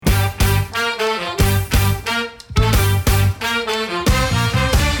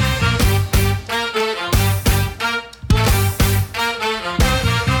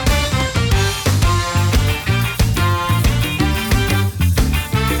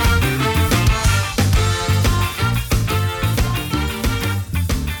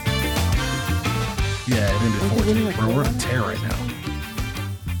right now.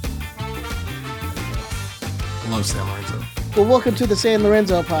 I love San Lorenzo. Well, welcome to the San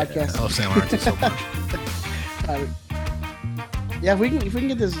Lorenzo podcast. Yeah, I love San Lorenzo so much. Yeah, if we can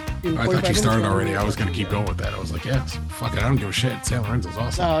get this. I thought you started already. I was going to keep going with that. I was like, yeah, fuck it. I don't give a shit. San Lorenzo's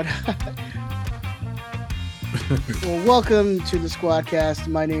awesome. Well, welcome to the Squadcast.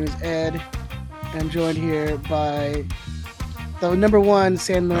 My name is Ed. I'm joined here by the number one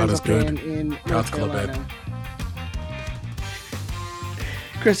San Lorenzo fan in North Carolina.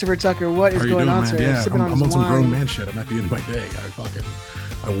 Christopher Tucker, what is going on, sir? Yeah, I'm on some grown man shit. I'm at the end of my day.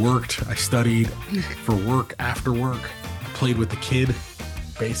 I worked. I studied for work, after work. I played with the kid,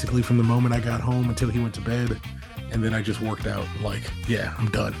 basically from the moment I got home until he went to bed, and then I just worked out. Like, yeah, I'm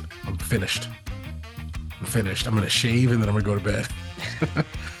done. I'm finished. I'm gonna shave and then I'm gonna go to bed.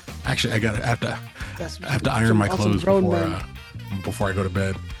 Actually, I have to iron my clothes before I go to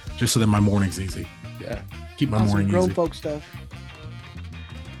bed, just so that my morning's easy. Yeah, keep my morning easy. Grown folk stuff.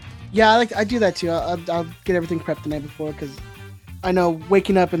 Yeah, I do that too. I'll get everything prepped the night before because I know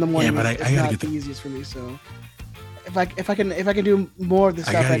waking up in the morning is not the easiest for me. So if I can do more of the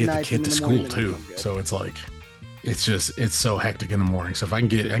stuff at night, I gotta get the kid to school too. So it's like it's so hectic in the morning. So if I can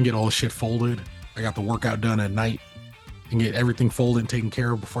get all the shit folded, I got the workout done at night, and get everything folded and taken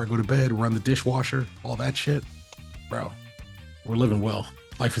care of before I go to bed, run the dishwasher, all that shit. Bro, we're living well.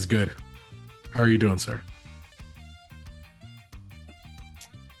 Life is good. How are you doing, sir?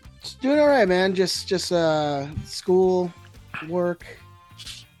 Doing all right, man. Just school, work,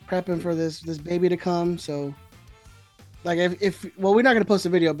 prepping for this baby to come. So, like, if we're not gonna post a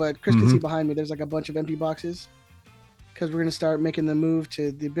video, but Chris can see behind me. There's like a bunch of empty boxes because we're gonna start making the move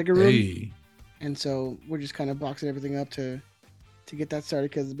to the bigger room. Hey. And so we're just kind of boxing everything up to get that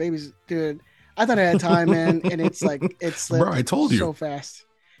started because the baby's, dude. I thought I had time, man, and it's like it's slipped. Bro, I told you so fast.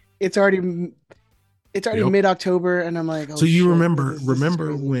 It's already mid-October, and I'm like, oh, so you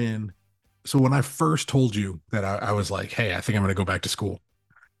remember when? So when I first told you that I was like, hey, I think I'm gonna go back to school.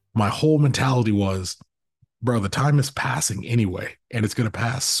 My whole mentality was, bro, the time is passing anyway, and it's gonna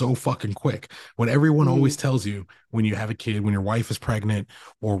pass so fucking quick. When everyone always tells you when you have a kid, when your wife is pregnant,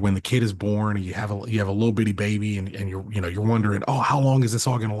 or when the kid is born, and you have a little bitty baby, and you're wondering, oh, how long is this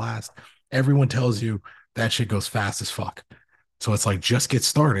all gonna last? Everyone tells you that shit goes fast as fuck. So it's like, just get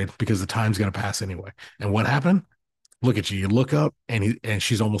started because the time's gonna pass anyway. And what happened? Look at you. You look up, and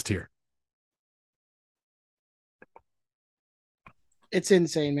she's almost here. It's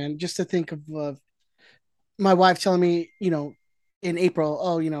insane, man. Just to think of my wife telling me, in April,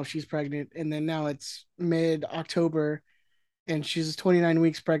 oh, she's pregnant, and then now it's mid-October, and she's 29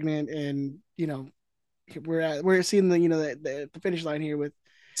 weeks pregnant, and we're seeing the finish line here with.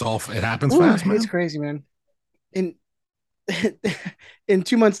 It happens fast, man. It's crazy, man. In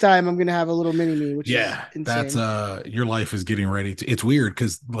 2 months' time, I'm gonna have a little mini me, which is insane. That's your life is getting ready to. It's weird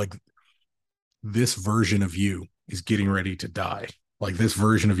because like this version of you is getting ready to die. Like this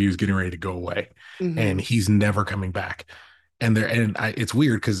version of you is getting ready to go away, and he's never coming back. It's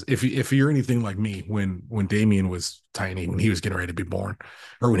weird because if you're anything like me, when Damien was tiny, when he was getting ready to be born,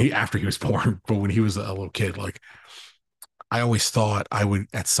 or after he was born, but when he was a little kid, like I always thought I would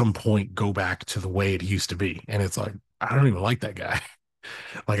at some point go back to the way it used to be, and it's like I don't even like that guy.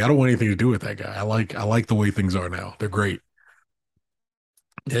 Like I don't want anything to do with that guy. I like the way things are now. They're great.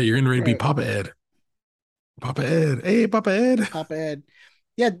 Yeah, you're getting ready to be Papa Ed. Papa Ed. Hey, Papa Ed. Papa Ed.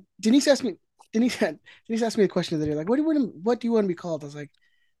 Yeah, Denise asked me a question the other day, like, what do you want to be called? I was like,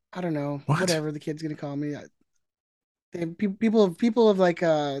 I don't know. Whatever the kid's gonna call me. People have like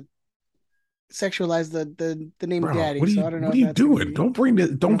sexualized the name Daddy. So I don't know. What are you doing? Don't bring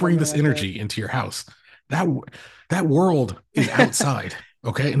this energy into your house. That world is outside.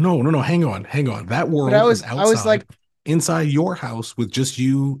 Okay. No. Hang on. That world is outside. I was like, inside your house with just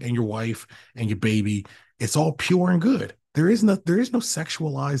you and your wife and your baby. It's all pure and good. There is no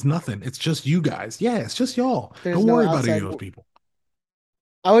sexualized nothing. It's just you guys. Yeah, it's just y'all. Don't worry about any of those people.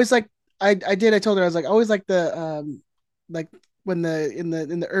 I always like I told her I was like, I always like the like when in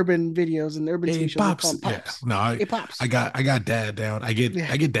the urban videos and the urban TV shows, Pops. Pops. Yeah. No, hey, Pops. I got Dad down. I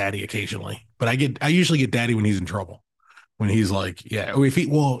get Daddy occasionally, but I usually get Daddy when he's in trouble. When he's like, or if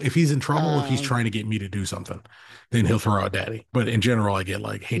he's in trouble, or if he's trying to get me to do something, then he'll throw out Daddy. But in general, I get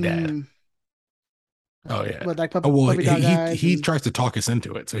like, hey, Dad. Oh yeah. But like he tries to talk us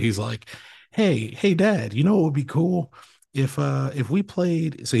into it. So he's like, hey, Dad, you know what would be cool if we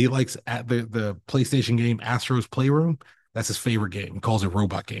played. So he likes at the PlayStation game Astro's Playroom. That's his favorite game. He calls it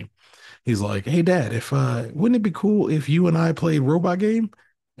Robot Game. He's like, hey, Dad, if wouldn't it be cool if you and I played Robot Game?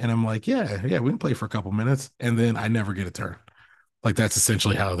 And I'm like, yeah, we can play for a couple minutes. And then I never get a turn. Like that's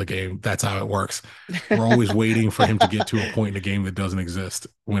essentially how the game. That's how it works. We're always waiting for him to get to a point in the game that doesn't exist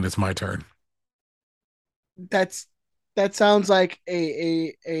when it's my turn. That's that sounds like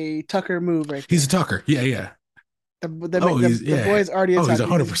a Tucker move right He's a there. Tucker. Yeah, yeah. The Oh, he's the yeah. boy is already a Oh, he's Tucker. He's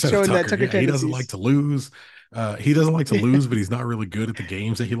 100% a showing that Tucker. Tucker Yeah, he doesn't like tendencies. to lose. He doesn't like to lose, but he's not really good at the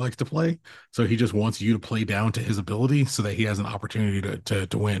games that he likes to play. So he just wants you to play down to his ability so that he has an opportunity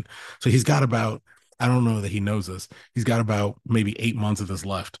to win. So he's got about, I don't know that he knows this. He's got about maybe 8 months of this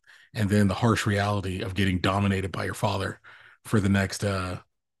left, and then the harsh reality of getting dominated by your father for the next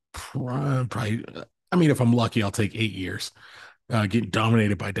probably. I mean, if I'm lucky, I'll take 8 years. Getting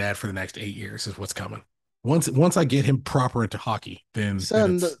dominated by dad for the next 8 years is what's coming. Once I get him proper into hockey, then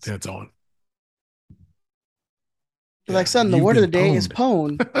Son, it's on. like Yeah, son, the you've word of been the day is pwned.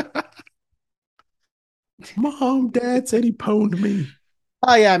 pwn. Mom, dad said he pwned me.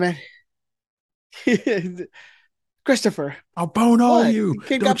 Oh yeah, man. Christopher, I'll pwn all what? you. The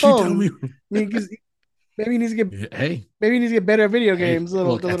kid got Don't you tell pwned. me. I mean, 'cause maybe he needs to get Yeah, hey, maybe he needs to get better at video hey, games.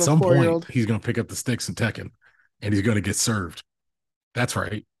 look, The at little some four year point old. he's gonna pick up the sticks and Tekken, and he's gonna get served. That's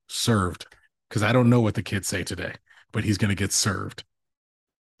right, served. Because I don't know what the kids say today, but he's gonna get served.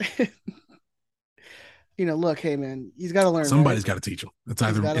 Look, hey man, he's got to learn, right? Somebody's got to teach him.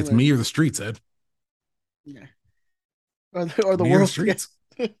 He's got to It's learn. me or the streets, Ed. Yeah, or the Me or the world. Yeah. streets.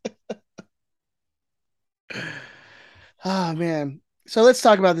 Oh man. So let's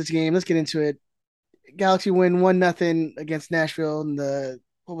talk about this game. Let's get into it. Galaxy win 1-0 against Nashville in the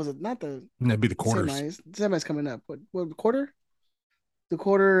what was it? Not the That'd be the quarters. semis. The semis coming up. What quarter? The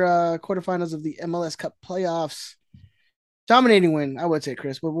quarterfinals of the MLS Cup playoffs. Dominating win, I would say,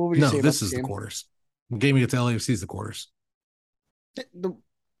 Chris. What would you No, say about this this is the game? quarters. The game against LAFC is the quarters. The,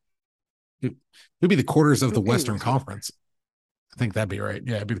 It would be the quarters of the Western anyways, Conference. I think that'd be right.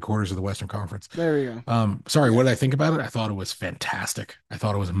 Yeah, it'd be the quarters of the Western Conference. there we go. Sorry, Yeah. what did I think about it? I thought it was fantastic. I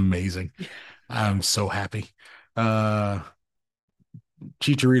thought it was amazing. I'm so happy. Uh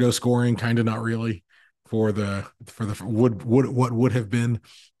Chicharito scoring, kind of not really for the would what would have been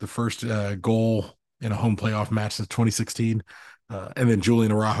the first goal in a home playoff match since 2016. And then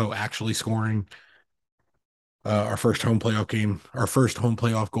Julian Araujo actually scoring our first home playoff game, our first home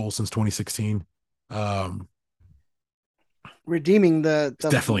playoff goal since 2016. Um, Redeeming it's the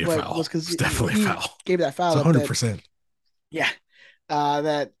definitely a what was foul. because It's definitely a he foul. gave that It's foul up that 100%. yeah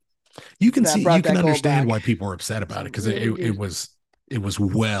that You can see, you brought can that goal understand back. why people are upset It's about it because really it was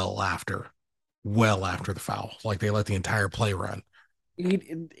well after the foul. Like they let the entire play run.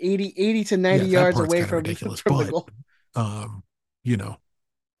 80 to 90 Yeah, that yards part's away kind of from ridiculous, from the but goal. um, you know,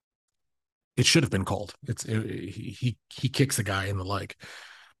 it should have been called. He kicks the guy in the leg,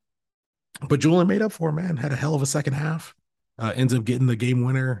 but Julian made up for it, man. Had a hell of a second half. Ends up getting the game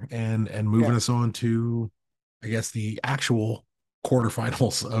winner and moving Yeah. us on to, I guess, the actual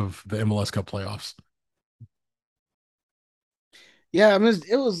quarterfinals of the MLS Cup playoffs. Yeah, I mean,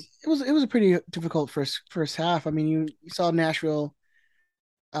 it was a pretty difficult first half. I mean, you saw Nashville.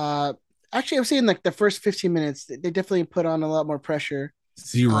 Uh, actually, I've seen like the first 15 minutes, they definitely put on a lot more pressure.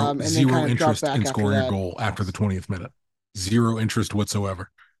 Zero And then zero kind of dropped interest back in after scoring a that. goal after the 20th minute. Zero interest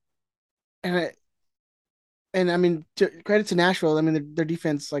whatsoever. And I mean, credit to Nashville. I mean, their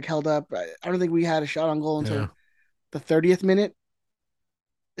defense like held up. I don't think we had a shot on goal Yeah, until the 30th minute,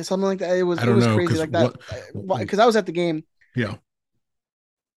 or something like that. It was I it don't was know crazy because like that because I was at the game. yeah,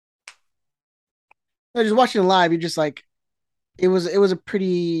 I was just watching it live. You just like it was a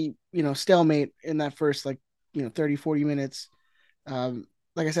pretty stalemate in that first like 30 40 minutes.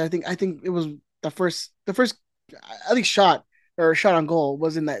 Like I said, I think it was the first at least shot or shot on goal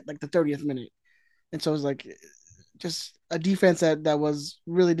was in that like the 30th minute, and so it was like just a defense that was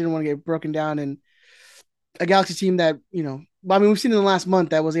really didn't want to get broken down, and a Galaxy team that I mean we've seen in the last month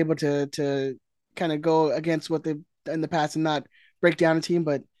that was able to kind of go against what they in the past and not break down a team,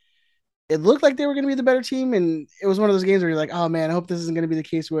 but it looked like they were going to be the better team, and it was one of those games where you're like, oh man, I hope this isn't going to be the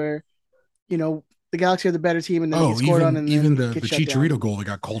case where the Galaxy are the better team, and then they get oh, scored on, and even then the get shut down. Chicharito goal that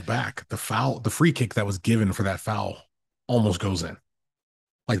got called back, the foul, the free kick that was given for that foul almost goes in.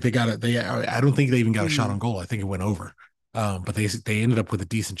 Like they got it. I don't think they even got a shot Mm-hmm. on goal. I think it went over. But they ended up with a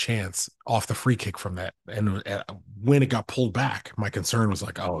decent chance off the free kick from that. And when it got pulled back, my concern was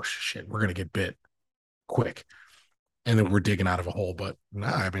like, oh shit, we're gonna get bit quick, and then we're digging out of a hole. But nah,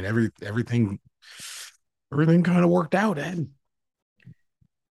 I mean everything kind of worked out, Ed.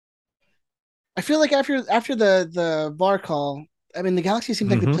 I feel like after the VAR call, I mean the Galaxy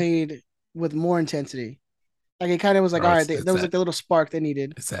seemed like they Mm-hmm. played with more intensity. Like it kind of was like, Bro, all right, that was like the little spark they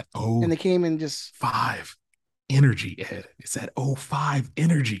needed, it's that and oh they came and just 05 energy, Ed. It's that oh 05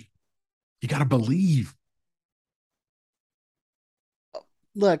 energy. You got to believe.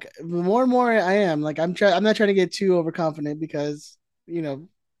 look, the more and more I am like I'm not trying to get too overconfident because you know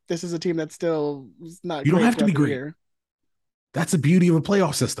this is a team that's still not You don't great have to be throughout the great. year. That's the beauty of a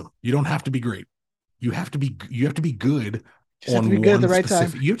playoff system. You don't have to be great. You have to be good Just have to be on good at the one right time.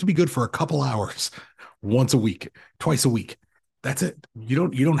 specific. You have to be good for a couple hours, once a week, twice a week. That's it. You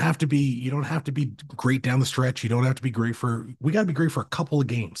don't have to be great down the stretch. You don't have to be great for. We got to be great for a couple of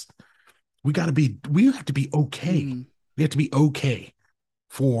games. We have to be okay. Mm, We have to be okay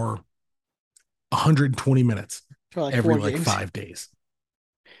for 120 minutes for like every four like games. 5 days.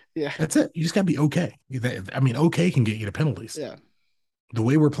 Yeah, That's it. You just got to be okay. I mean, okay can get you to penalties. yeah. The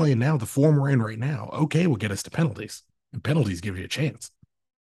way we're playing now, the form we're in right now, okay will get us to penalties, and penalties give you a chance.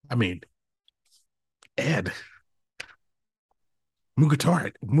 I mean, Ed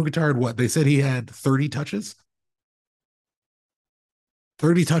Mukhtar, what they said he had 30 touches,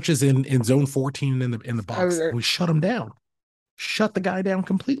 30 touches in zone 14 in the box. I, We shut him down, shut the guy down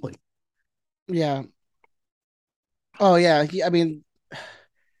completely. yeah. Oh yeah. I mean,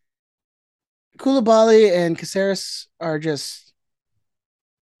 Koulibaly and Caceres are just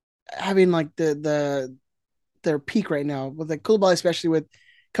having like their peak right now with like Koulibaly, especially with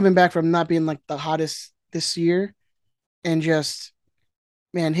coming back from not being like the hottest this year, and just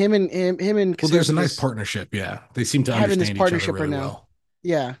man, him and Well, there's Caceres a are nice just partnership. Yeah, they seem to having this understand each other partnership right really now. well.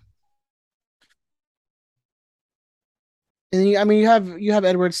 Yeah, and I mean you have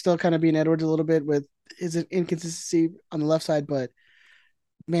Edwards still kind of being Edwards a little bit with his inconsistency on the left side, but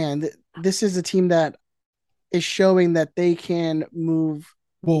man, this is a team that is showing that they can move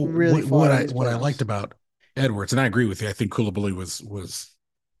Well, really far in these what I liked playoffs. about Edwards, and I agree with you. I think Koulibaly was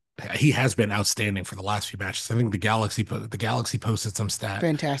he has been outstanding for the last few matches. I think the Galaxy posted some stat.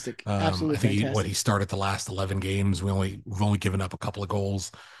 Fantastic, I absolutely think he fantastic. started the last 11 games. We've only given up a couple of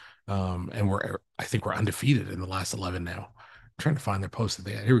goals, and I think we're undefeated in the last 11 now. I'm trying to find their post that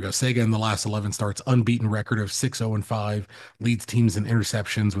they had. Here we go. Sega in the last 11 starts, unbeaten record of 6-0-5, leads teams in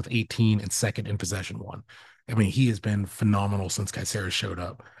interceptions with 18 and second in possession one. I mean, he has been phenomenal since Caiceres showed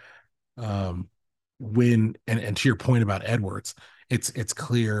up. Um, and to your point about Edwards, it's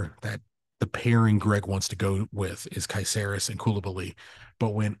clear that the pairing Greg wants to go with is Caiceres and Koulibaly. But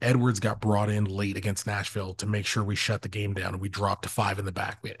when Edwards got brought in late against Nashville to make sure we shut the game down and we dropped to five in the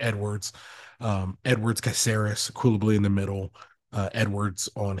back, we had Edwards, Caiceres, Koulibaly in the middle, Edwards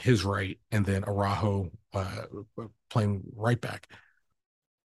on his right, and then Araujo playing right back.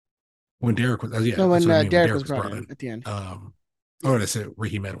 When Derek was, yeah, No, that's when what I mean. When Derek Derek was was brought brought in in, at the end. um, Yeah. I said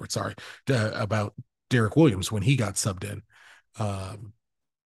Raheem Edwards. Sorry, about Derek Williams when he got subbed in. Um,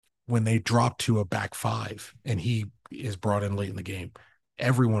 when they drop to a back five and he is brought in late in the game,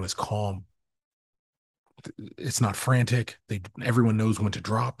 everyone is calm. It's not frantic. Everyone knows when to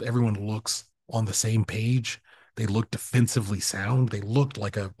drop. Everyone looks on the same page. They look defensively sound. They looked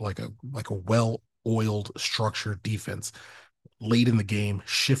like a well oiled structured defense late in the game,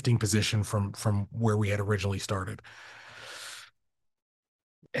 shifting position from where we had originally started.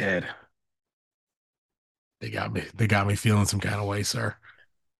 Ed, they got me feeling some kind of way, sir.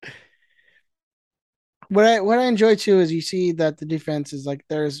 What I enjoy too is you see that the defense is like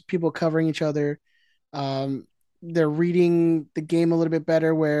there's people covering each other. Um, they're reading the game a little bit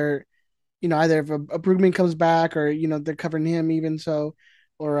better. Where either if a Brugman comes back or they're covering him even so,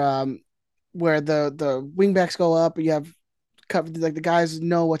 or where the wingbacks go up, you have like the guys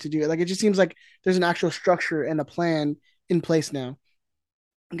know what to do. Like it just seems like there's an actual structure and a plan in place now.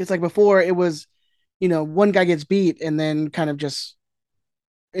 Because like before, it was one guy gets beat and then kind of just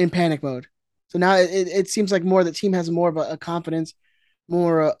in panic mode. So now it seems like more the team has more of a confidence,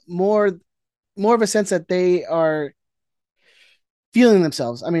 more of a sense that they are feeling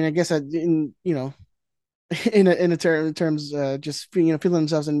themselves. I mean, I guess that in in terms just feeling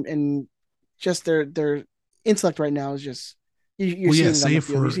themselves and just their intellect right now is just you're Well, yeah, seeing it on the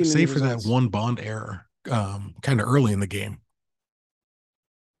field. You're seeing it in the save for that results. one Bond error, kind of early in the game.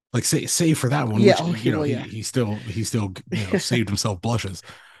 Like save for that one, Yeah. which Oh, yeah, well, yeah. he still saved himself blushes.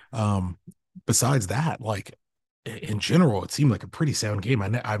 Um, besides that, like in general, it seemed like a pretty sound game.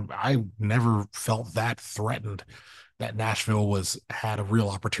 I never felt that threatened that Nashville was had a real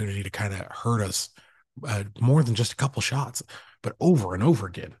opportunity to kind of hurt us more than just a couple shots, but over and over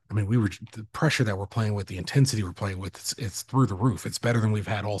again. I mean, the pressure that we're playing with, the intensity we're playing with, it's through the roof. It's better than we've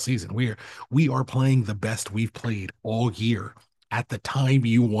had all season. We are playing the best we've played all year at the time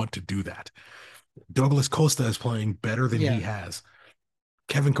you want to do that. Douglas Costa is playing better than he Yeah. has.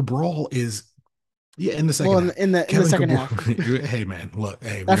 Kevin Cabral is yeah in the Well, second half. in the Kevin second Cabral, half, hey man, look,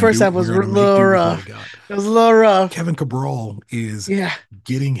 hey, that first half was we're a gonna make little do with what we rough. got. It was a little rough. Kevin Cabral is Yeah.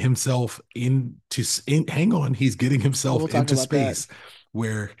 getting himself into hang on, he's getting We'll himself talk into about that. space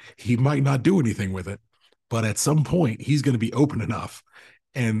where he might not do anything with it, but at some point he's going to be open enough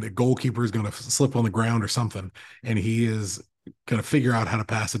and the goalkeeper is going to slip on the ground or something, and he is going to figure out how to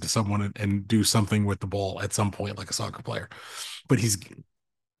pass it to someone and do something with the ball at some point, like a soccer player. But he's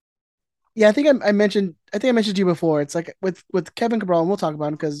Yeah, I think I mentioned. I think I mentioned to you before. It's like with Kevin Cabral, and we'll talk about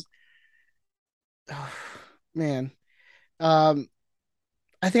him because, oh, man, um,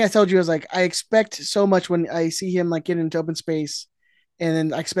 I think I told you I was like I expect so much when I see him like get into open space, and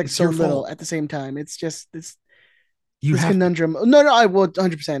then I expect it's so your little fault. at the same time. It's just You this have to conundrum. No, no, I will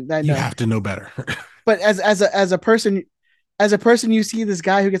 100%. I you know, have to know better. but as a person, you see this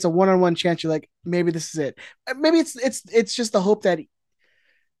guy who gets a one-on-one chance. You're like, maybe this is it. Maybe it's just the hope that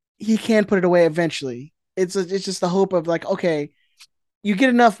he can put it away eventually. It's just the hope of like, okay, you get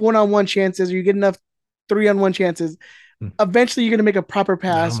enough one-on-one chances, or you get enough three-on-one chances. Eventually, you're gonna make a proper No,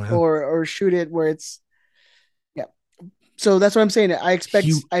 pass man. or shoot it where it's yeah. So that's what I'm saying. He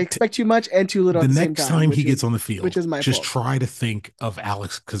I expect too much and too little the at the same next time, time he gets on the which field, is my just fault. try to think of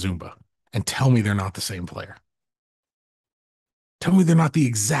Alex Kazumba and tell me they're not the same player. Tell me they're not the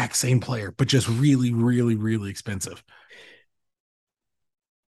exact same player, but just really, really, really expensive.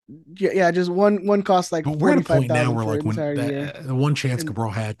 Yeah, yeah, just one costs like But we're at a point now 45,000 where, for like, an when entire year, the one chance and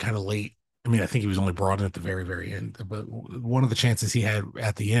Cabral had kind of late. I mean, I think he was only brought in at the very, very end, but one of the chances he had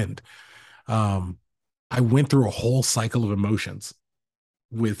at the end, um, I went through a whole cycle of emotions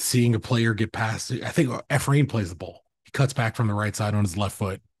with seeing a player get past. I think Efrain plays the ball. He cuts back from the right side on his left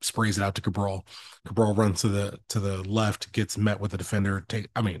foot, sprays it out to Cabral. Cabral runs to the left, gets met with the defender.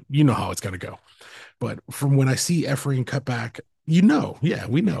 I mean, you know how it's going to go. But from when I see Efrain cut back, yeah,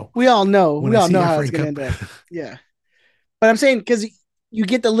 we know. When we I all see know how it's Efrain gonna cut, end up. Yeah, but I'm saying because you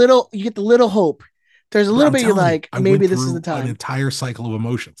get the little hope. There's a bro, little I'm bit you're telling you, like I maybe went this is the through an time. entire cycle of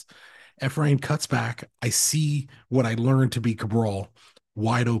emotions. Efrain cuts back. I see what I learned to be Cabral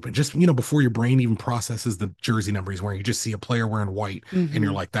wide open. Just, before your brain even processes the jersey number he's wearing, you just see a player wearing white and you're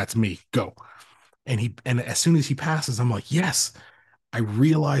Mm-hmm. like, that's me, go. And as soon as he passes, I'm like, yes, I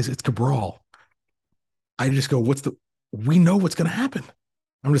realize it's Cabral. I just go, we know what's going to happen.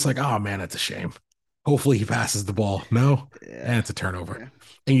 I'm just like, oh man, that's a shame. Hopefully he passes the ball. No, and Yeah, it's a turnover. yeah.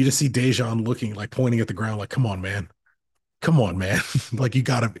 And you just see Dejan looking, like pointing at the ground, like, come on, man. Come on, man. Like, you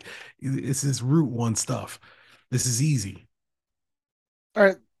gotta, this is route one stuff. This is easy. All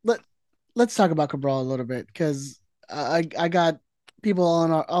right, let's talk about Cabral a little bit because I got people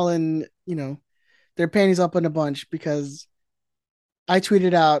all in their panties up in a bunch because I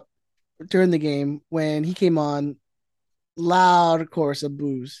tweeted out during the game when he came on loud chorus of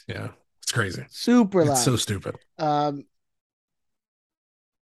booze, Yeah. It's crazy. super It's so loud. stupid. Um,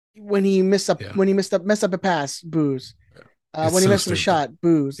 Yeah. when he messed up a pass, booze. It's When he so messed up a stupid. shot,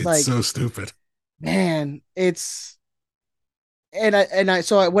 booze. It's Like, so stupid. man, it's what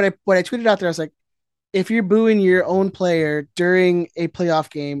I tweeted out there, I was like, if you're booing your own player during a playoff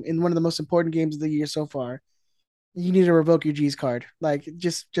game in one of the most important games of the year so far, you need to revoke your G's card. Like,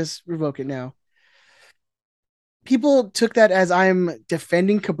 just revoke it now. People took that as I'm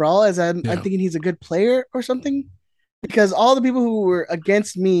defending Cabral, as I'm Yeah. thinking he's a good player or something. Because all the people who were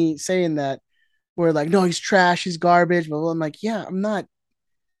against me saying that were like, no, he's trash, he's garbage. But I'm like, yeah, I'm not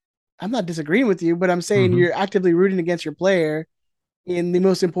disagreeing with you, but I'm saying Mm-hmm. you're actively rooting against your player in the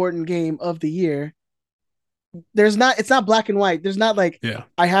most important game of the year. It's not black and white. There's not like Yeah.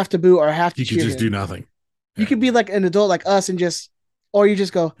 I have to boo or I have to You could cheer just do him. nothing. You Yeah. could be like an adult like us and or you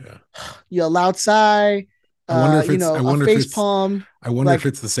just go, Yeah. you a loud sigh, I a wonder if face palm, it's like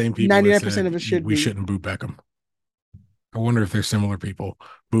the same people that 99% said of it should we be. shouldn't boo Beckham. I wonder if there's similar people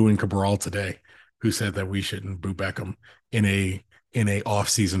booing Cabral today who said that we shouldn't boo Beckham in a off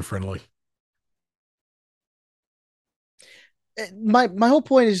season friendly. My whole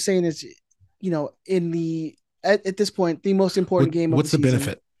point is saying is, in the at this point, the most important game of the What's the season,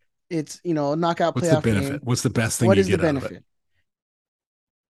 benefit? it's a knockout What's the playoff benefit? game. What's the best thing What you is the get out of it? benefit?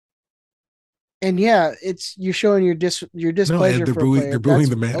 And yeah, it's you're showing your No, Ed, displeasure for a they're player. booing That's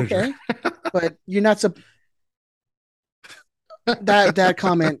the manager. okay, but you're not that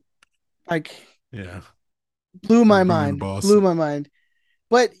comment like Yeah, they're booing the boss. blew my mind.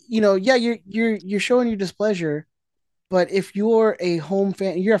 But yeah, you're showing your displeasure. But if you're a home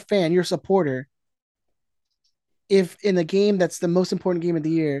fan, you're a fan, you're a supporter. If in a game that's the most important game of the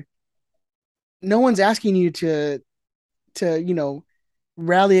year, no one's asking you to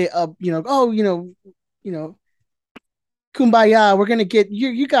rally up. Oh, you know, kumbaya. We're gonna get you.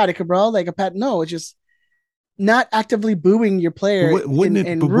 You got it, Cabral. Like a pat. No, it's just not actively booing your But player but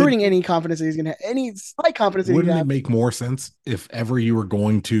and ruining any confidence that he's gonna have, any slight confidence that he wouldn't it have. make more sense if ever you were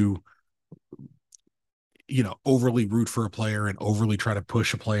going to overly root for a player and overly try to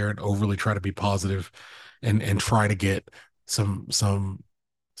push a player and overly try to be positive and try to get some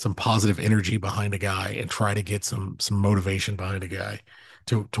positive energy behind a guy and try to get some motivation behind a guy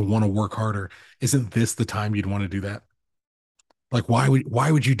to want to work harder. Isn't this the time you'd want to do that? Like why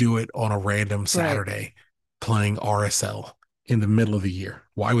would you do it on a random Right. Saturday playing RSL in the middle of the year?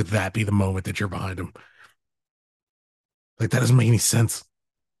 Why would that be the moment that you're behind him? Like that doesn't make any sense.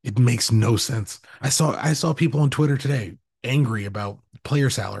 It makes no sense. I saw people on Twitter today angry about player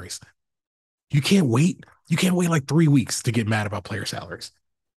salaries. You can't wait. You can't wait like 3 weeks to get mad about player salaries.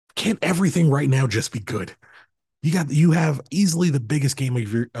 Can't everything right now just be good? You have easily the biggest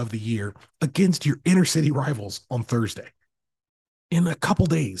game of the year against your inner city rivals on Thursday in a couple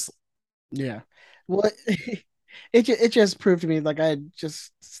days. Yeah. Well, it just proved to me like I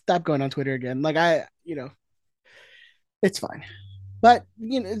just stopped going on Twitter again. Like it's fine. But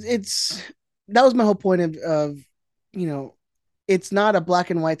it's that was my whole point of you know, it's not a black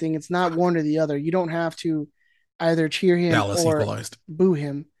and white thing. It's not one or the other. You don't have to either cheer him Dallas or equalized. boo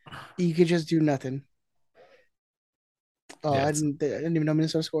him. You could just do nothing. Oh, Yeah, I didn't even know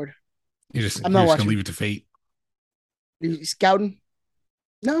Minnesota scored. you're just I'm you're not just gonna watching. leave it to fate. You scouting?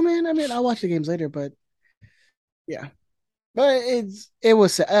 No, man. I mean, I'll watch the games later, but yeah. But it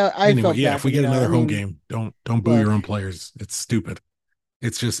was. I Anyway, felt yeah, bad if we for get Vidal. I another home mean, game, don't boo your look, own players. It's stupid.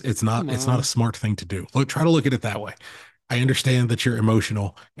 It's just come it's not a on. smart thing to do. Try to look at it that way. I understand that you're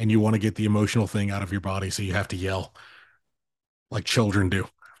emotional and you want to get the emotional thing out of your body, so you have to yell like children do.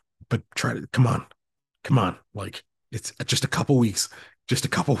 But try to come on. Like it's just a couple weeks,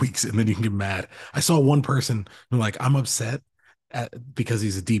 and then you can get mad. I saw one person who like, I'm upset because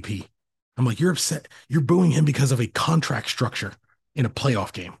he's a DP. I'm like, you're upset. You're booing him because of a contract structure in a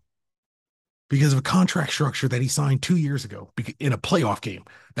playoff game. Because of a contract structure that he signed 2 years ago in a playoff game.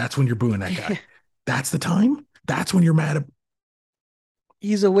 That's when you're booing that guy. That's the time. That's when you're mad at.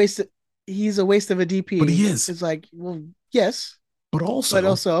 he's a waste. He's a waste of a But he DP. is. It's like, well, yes, But but also,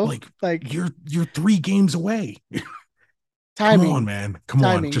 also like, like you're 3 games away. Come on, timing, man. Come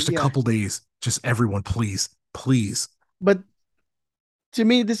on. timing. Just a Yeah, couple days. Just everyone, please, please. but to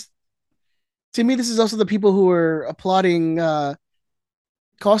me, this is also the people who were applauding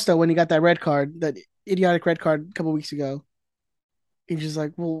Costa when he got that red card, that idiotic red card a couple weeks ago. He's just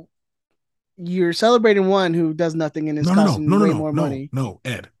like, well, you're celebrating one who does nothing and is No, no, no, costing no, no, way no, more no, money, no,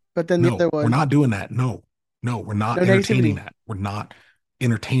 Ed. but then the No, other we're one, not doing that. No, no, we're no not entertaining negativity. that. We're not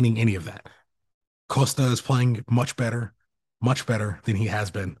entertaining any of that. Costa is playing much better than he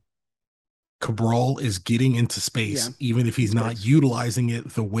has been. Cabral is getting into Yeah, space, even if in he's not space. utilizing it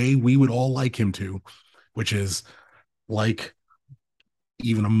the way we would all like him to, which is like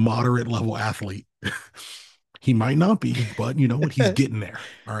even a moderate level athlete. He might not be, but you know what? He's getting there.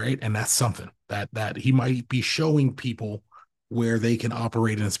 All right. And that's something that he might be showing people where they can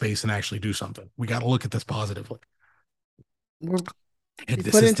operate in space and actually do something. We got to look at this positively. We're And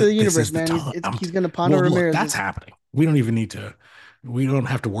He's put into the this universe, is the man. time. He's gonna Pando Well, look, Ramirez that's is happening. We don't even need to. We don't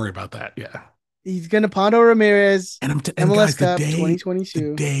have to worry about that. Yeah. he's gonna Pando Ramirez And MLS guys, Cup the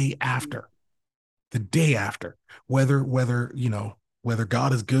 2022. day after, the day after, whether whether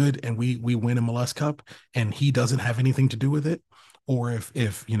God is good and we win MLS Cup and he doesn't have anything to do with it, or if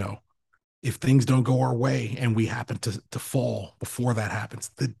if things don't go our way and we happen to fall before that happens,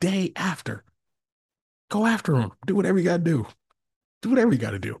 the day after, go after him. Do whatever you got to do. Do whatever you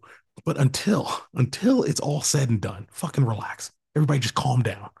got to do. But until it's all said and done, fucking relax. Everybody just calm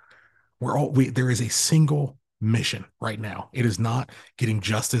down. There is a single mission right now. It is not getting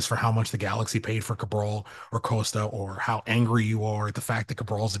justice for how much the Galaxy paid for Cabral or Costa, or how angry you are at the fact that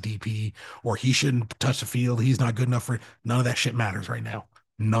Cabral's a DP, or he shouldn't touch the field. He's not good enough for it. None of that shit matters right now.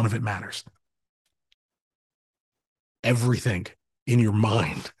 None of it matters. Everything in your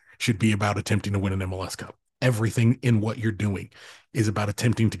mind should be about attempting to win an MLS Cup. Everything in what you're doing is about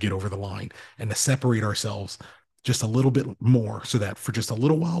attempting to get over the line and to separate ourselves just a little bit more so that for just a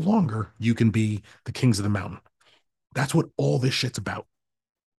little while longer, you can be the kings of the mountain. That's what all this shit's about.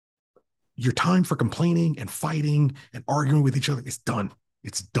 Your time for complaining and fighting and arguing with each other is done.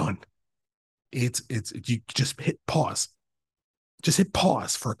 It's done. You just hit pause. Just hit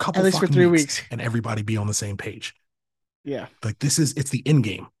pause for a At couple least for fucking three weeks weeks. and everybody be on the same page. Yeah. Like it's the end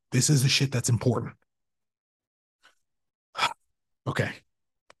game. This is the shit that's important. Okay. I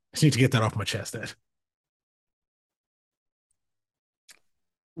just need to get that off my chest, Ed.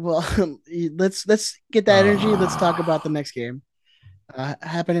 Well, let's get that energy. Let's talk about the next game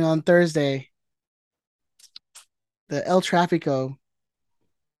happening on Thursday. The El Trafico.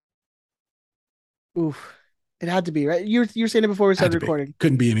 Oof. It had to be, right? You were saying it before we Had started to be. recording.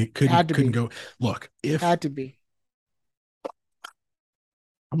 Couldn't be any. It had to Couldn't be. go. Look, if Had to be.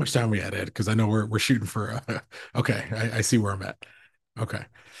 how much time we had, Ed? Because I know we're shooting for. Okay, I see where I'm at. Okay,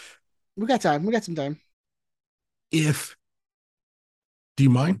 We got time. We got some time. if do you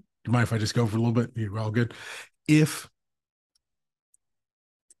mind? Do you mind if I just go for a little bit? You all good? If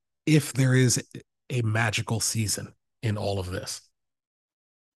if there is a magical season in all of this,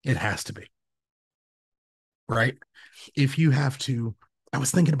 it has to be right. If you have to, I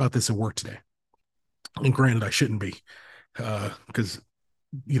was thinking about this at work today, and granted, I shouldn't be, because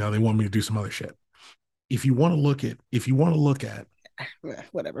they want me to do some other shit. If you want to look at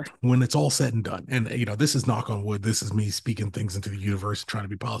Whatever. when it's all said and done, and this is knock on wood, this is me speaking things into the universe and trying to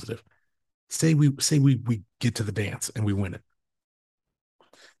be positive. Say we get to the dance and we win it.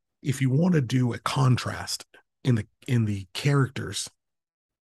 If you want to do a contrast in the characters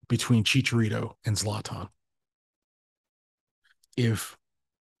between Chicharito and Zlatan, if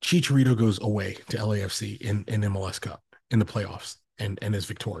Chicharito goes away to LAFC in MLS Cup in the playoffs and is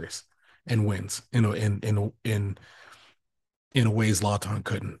victorious and wins in a way Zlatan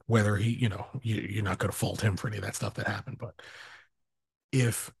couldn't, whether you're not going to fault him for any of that stuff that happened, but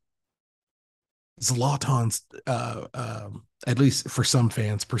if Zlatan's at least for some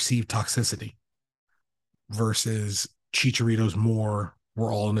fans perceived toxicity versus Chicharito's more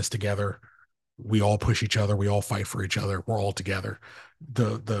we're all in this together, we all push each other, we all fight for each other, we're all together,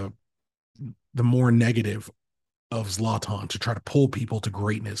 the the more negative of Zlatan to try to pull people to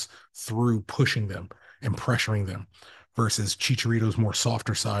greatness through pushing them and pressuring them versus Chicharito's more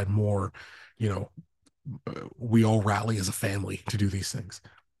softer side, more, you know, we all rally as a family to do these things.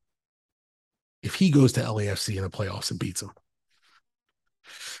 If he goes to LAFC in the playoffs and beats them,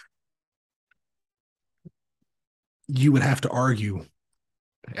 you would have to argue.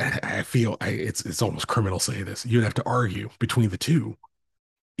 I feel it's almost criminal saying this. You'd have to argue between the two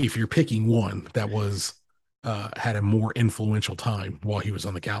if you're picking one that was had a more influential time while he was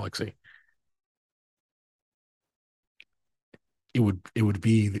on the Galaxy. It would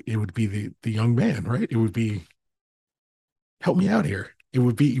be the young man, right? It would be help me out here. It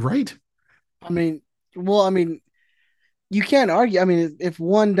would be right. I mean, well, I mean, you can't argue. I mean, if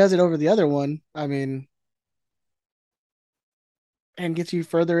one does it over the other one, I mean, and gets you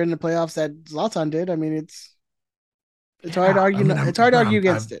further in the playoffs that Zlatan did, I mean, it's hard to Yeah, I argue. mean, It's hard to argue I'm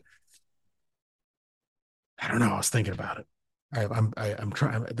against it. I don't know. I was thinking about it. I'm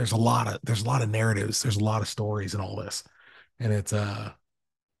trying. There's a lot of narratives. There's a lot of stories in all this, and it's I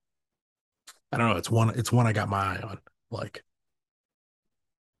don't know. It's one I got my eye on. Like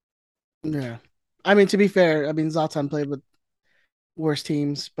Yeah. I mean, to be fair, I mean, Zlatan played with worse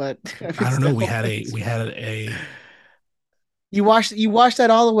teams, but I mean, I don't know. still, you watched that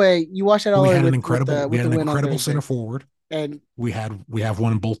all the way. You watched that all we the way had an with incredible we with had the an win on incredible center Thursday, forward. and We have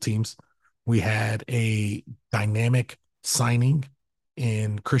one in both teams. We had a dynamic signing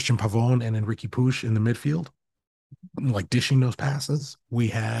in Christian Pavon and Enrique Puig in the midfield, like dishing those passes. We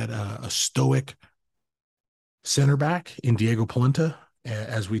had a stoic center back in Diego Polenta,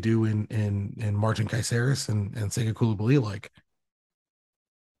 as we do in Martin Caceres and Sega Koulibaly. Like,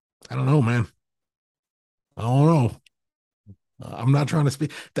 I don't know, man. I don't know. I'm not trying to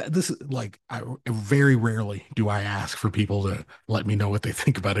speak that this is like I very rarely do I ask for people to let me know what they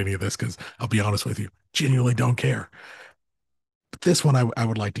think about any of this because I'll be honest with you, genuinely don't care. But this one I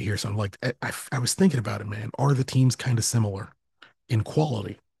would like to hear something like I was thinking about it, man. Are the teams kind of similar in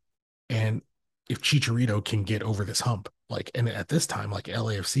quality? And if Chicharito can get over this hump, like, and at this time, like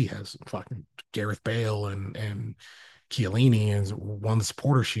LAFC has fucking Gareth Bale and Chiellini and won the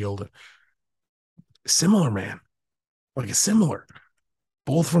supporter shield. Similar, man. Like it's similar.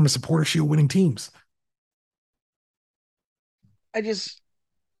 Both from a supporter shield winning teams. I just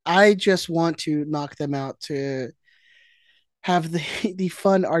I just want to knock them out to have the the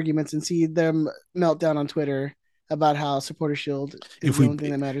fun arguments and see them melt down on Twitter about how supporter shield is If the we only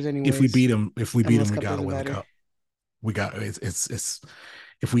thing that matters if we anyways. beat them, MLS we Cup got to doesn't win the matter. cup. We got it's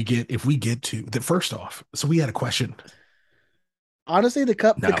if we get to the first off. So we had a question. Honestly, the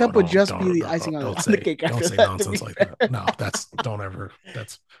No, cup would no, just be don't the don't icing on don't the say cake don't after say that. To be nonsense like fair, that. No, that's don't ever.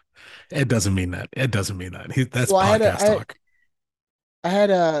 That's it. Doesn't mean that. It doesn't mean that. That's well, podcast talk. I had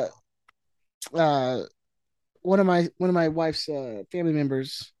a uh one of my wife's family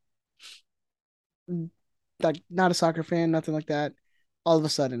members, like not a soccer fan, nothing like that. All of a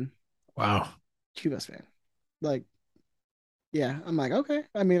sudden, Wow. Chivas fan. Like, yeah, I'm like, okay.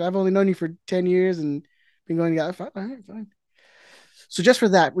 I mean, I've only known you for 10 years and been going together. Fine, all right, fine. So just for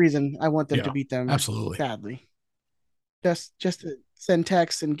that reason, I want them to Yeah, beat them absolutely. badly. Just to send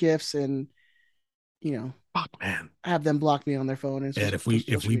texts and gifts and you know Fuck, man. have them block me on their phone and And if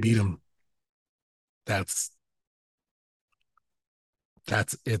social we beat medias. them, that's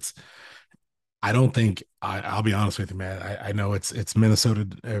that's it's. I don't think I'll be honest with you, man. I know it's Minnesota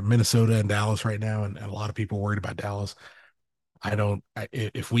and Dallas right now, and a lot of people are worried about Dallas. I don't.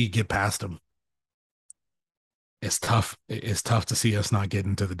 If we get past them, it's tough. It's tough to see us not get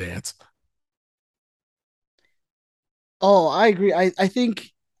into the dance. Oh, I agree. I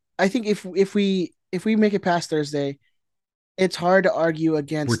think if we make it past Thursday, it's hard to argue We're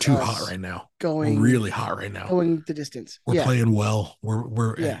against too hot us right now. We're going really hot right now. going the distance. We're playing well.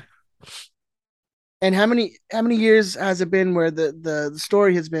 We're Yeah. And how many years has it been where the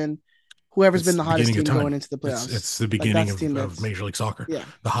story has been whoever's it's been the the hottest beginning of team going time. into the playoffs? It's the Like beginning that's the team of that's Major League Soccer. yeah.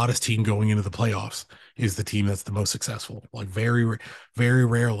 The hottest team going into the playoffs is the team that's the most successful. Like very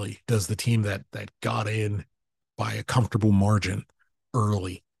rarely does the team that got in by a comfortable margin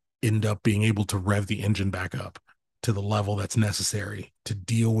early end up being able to rev the engine back up to the level that's necessary to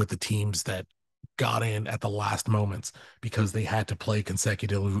deal with the teams that got in at the last moments because they had to play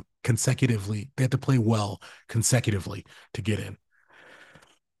consecutively. They had to play well consecutively to get in.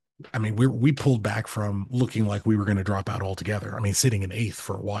 I mean, we pulled back from looking like we were going to drop out altogether. I mean, sitting in eighth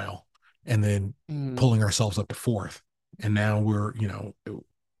for a while and then Mm. pulling ourselves up to fourth. And now we're,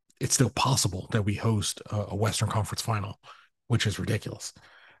 it's still possible that we host a Western Conference final, which is ridiculous.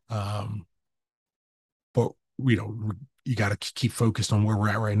 Um, but, you got to keep focused on where we're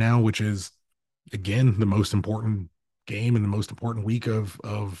at right now, which is, again, the most important game and the most important week of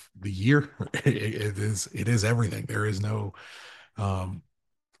the year. It is everything. Um,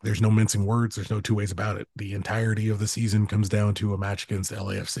 there's no mincing words. There's no two ways about it. The entirety of the season comes down to a match against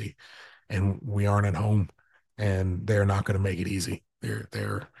LAFC, and we aren't at home, and they're not going to make it easy.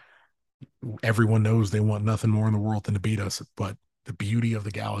 They're everyone knows they want nothing more in the world than to beat us. But the beauty of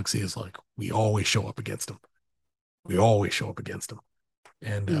the Galaxy is like we always show up against them. We always show up against them,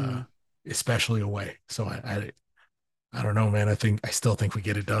 and Mm. especially away. So I don't know, man. I still think we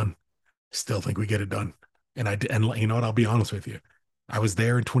get it done. Still think we get it done. And you know what? I'll be honest with you. I was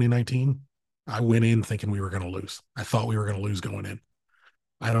there in 2019. I went in thinking we were going to lose. I thought we were going to lose going in.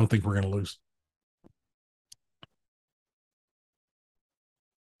 I don't think we're going to lose.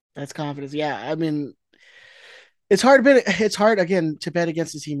 That's confidence. Yeah. I mean, it's hard to bet it's hard again to bet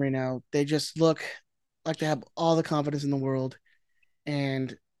against the team right now. They just look like they have all the confidence in the world.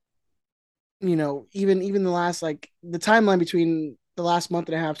 And even the last like the timeline between the last month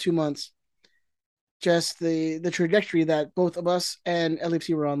and a half, 2 months, just the trajectory that both of us and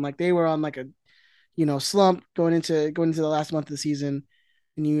LFC were on. Like they were on like a slump going into the last month of the season,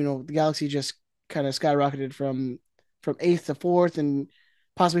 and the Galaxy just kind of skyrocketed from eighth to fourth and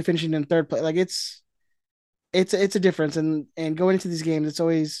possibly finishing in third place. Like it's a difference, and going into these games, it's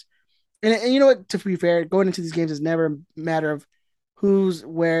always and you know what? To be fair, going into these games is never a matter of who's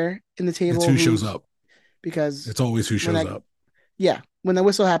where in the It's table, who shows who's up. because It's always who when shows that up. yeah when the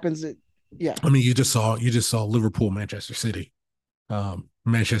whistle happens, yeah. I mean, you just saw Liverpool, Manchester City.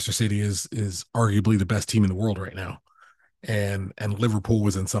 Manchester City is arguably the best team in the world right now, and Liverpool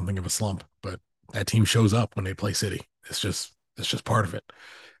was in something of a slump, but that team shows up when they play City. It's just part of it.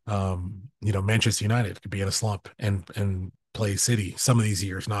 Manchester United could be in a slump and play City some of these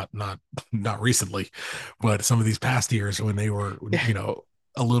years, not recently, but some of these past years when they were,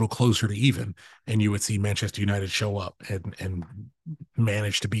 a little closer to even, and you would see Manchester United show up and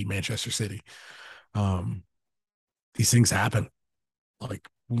manage to beat Manchester City. Um, these things happen. Like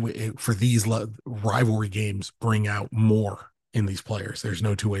for these rivalry games, bring out more in these players. There's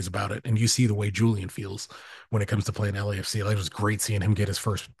no two ways about it. And you see the way Julian feels when it comes to playing LAFC. Like, it was great seeing him get his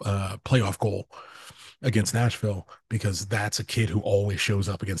first playoff goal against Nashville because that's a kid who always shows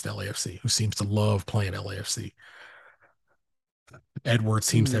up against LAFC, who seems to love playing LAFC. Edwards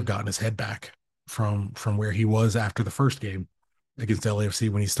seems to have Mm. gotten his head back from where he was after the first game against LAFC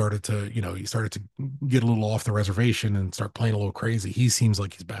when he started to get a little off the reservation and start playing a little crazy. He seems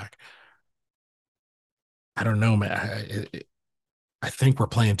like he's back. I don't know, man. I think we're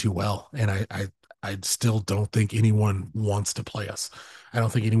playing too well, and I still don't think anyone wants to play us. I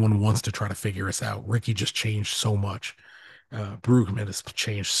don't think anyone wants to try to figure us out. Ricky just changed so much. Brugman has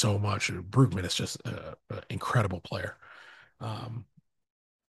changed so much. Brugman is just an incredible player. Um,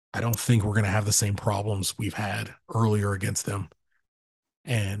 I don't think we're going to have the same problems we've had earlier against them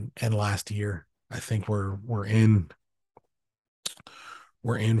and last year. I think we're in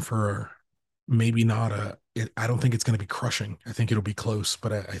for maybe not I don't think it's going to be crushing. I think it'll be close,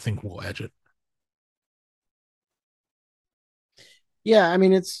 but I think we'll edge it. Yeah, I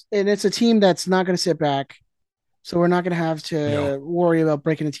mean it's a team that's not going to sit back, so we're not going to have No, to worry about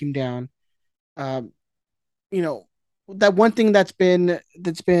breaking the team down. Um, you know, that one thing that's been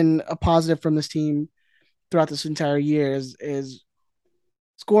a positive from this team throughout this entire year is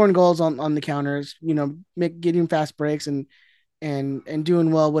scoring goals on the counters. Getting fast breaks and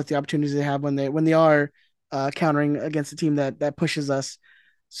doing well with the opportunities they have when they are countering against a team that pushes us.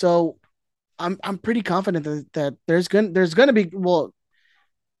 So I'm pretty confident that there's gonna be, well,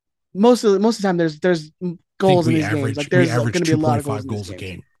 most of the time there's I think goals in these games. Like we there's average gonna be a lot of goals 2.5 in these goals a games.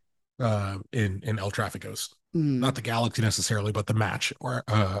 game in El Tráficos. Mm. Not the Galaxy necessarily, but the match or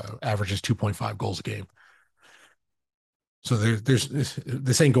averages 2.5 goals a game. So there's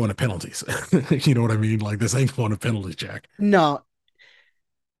this ain't going to penalties. You know what I mean? Like this ain't going to penalties, Jack. No,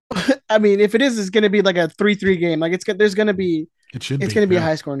 I mean if it is, it's gonna be like a 3-3 game. Like there's gonna be It should it's be. gonna be a Yeah.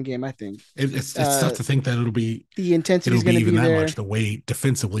 high scoring game. I think It's tough to think that the intensity it'll is be gonna even be that much there. the way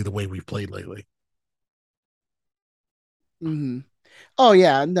defensively the way we've played lately. Mm-hmm. Oh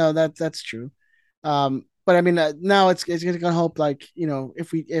yeah, no, that's true. But I mean, now it's gonna hope, like,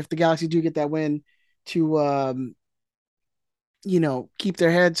 if the Galaxy do get that win, to keep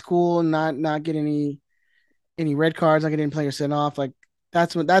their heads cool and not get any red cards, not get any players sent off. Like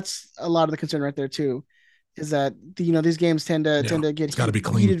that's a lot of the concern right there too, is that these games tend to Yeah, tend to get it's got to be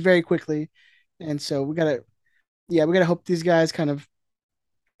clean. heated very quickly, and so we gotta hope these guys kind of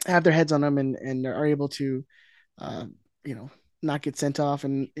have their heads on them and are able to uh, you know, not get sent off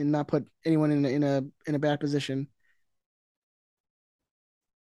and not put anyone in a bad position.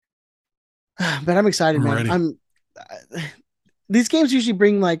 But I'm excited, I'm man. ready. I'm these games usually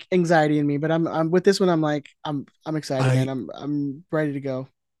bring like anxiety in me, but I'm with this one. I'm like I'm excited, man. I I'm ready to go.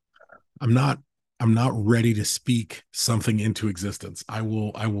 I'm not I'm not ready to speak something into existence. I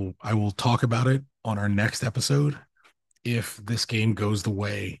will talk about it on our next episode if this game goes the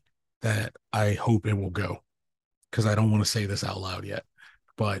way that I hope it will go. Because I don't want to say this out loud yet,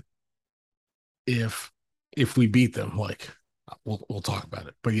 but if if we beat them, like we'll talk about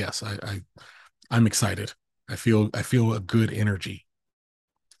it. But yes, I'm excited. I feel a good energy.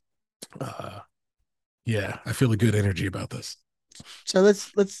 Uh, yeah, I feel a good energy about this. So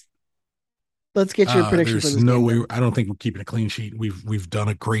let's get your prediction for There's this no game way. then. I don't think we're keeping a clean sheet. We've done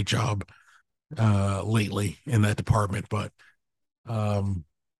a great job lately in that department, but um,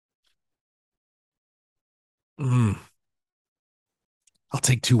 mm, I'll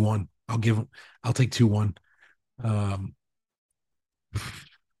take 2-1. I'll take 2-1. Um,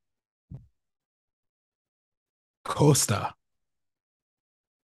 Costa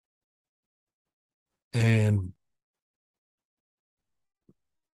and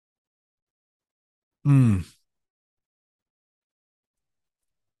mm,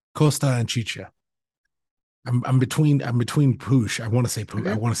 Costa and Chicha. I'm between Poosh. I want to say Poosh.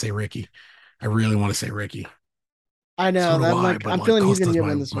 I Okay. want to say Ricky. I really want to say Ricky. I So know do that I, but I'm like feeling he's gonna Costa's get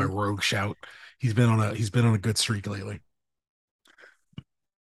win this my one. rogue shout. He's been on a good streak lately.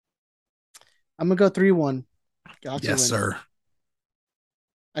 I'm gonna go 3-1. Galaxy Yes, win. sir.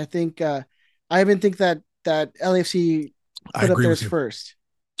 I think I even think that LAFC I put up agree with theirs you. first,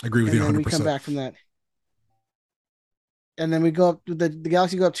 I agree with you and then we come 100%. back from that, and then we go up. The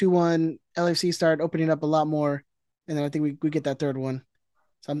Galaxy go up 2-1. LAFC start opening up a lot more, and then I think we get that third one.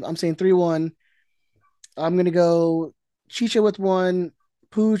 So I'm saying 3-1. I'm gonna go Chicha with one,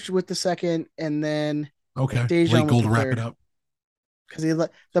 Pooch with the second, and then Okay. Late Dejan with goal the to wrap it third. up Because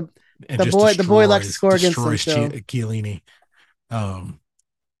the and the just boy likes to score against them. So Chiellini. Um,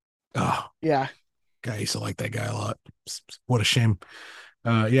 oh, yeah, guy, I used to like that guy a lot. What a shame.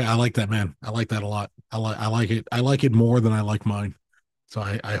 Yeah, I like that, man. I like that a lot. I like it. I like it more than I like mine. So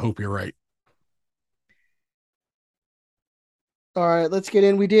I hope you're right. all right, let's get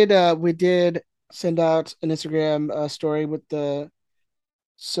in. We did send out an Instagram story with the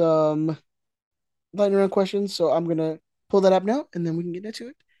some lightning round questions. So I'm gonna pull that up now, and then we can get into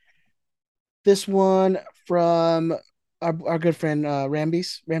it. This one from our good friend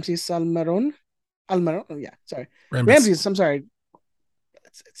Ramses Salmaron. Almaron. Oh yeah, sorry, Rambus. Ramses. I'm sorry.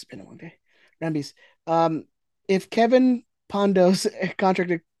 It's been a long day. Ramses. Um, if Kevin Pondo's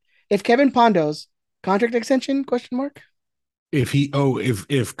contract, if Kevin Pondo's contract extension question mark, If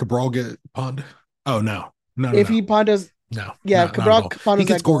Cabral get pond, oh if he Pondo's, yeah, not at Cabral all. Pondo's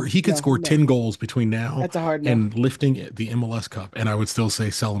that goal. He could No, score no, 10 goals between now that's a hard no. and lifting the MLS Cup, and I would still say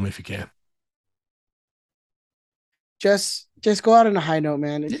sell him if you can. Just go out on a high note,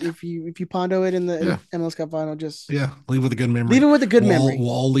 man. Yeah, If you Pondo it in the yeah, MLS Cup final, just yeah. Leave with a good leave memory. it with a good memory. We'll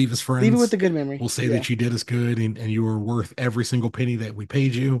all leave as Leave it with friends. a good memory. We'll say Yeah. that you did us good and you were worth every single penny that we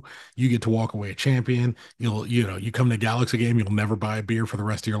paid you. You get to walk away a champion. You come to a Galaxy game, you'll never buy a beer for the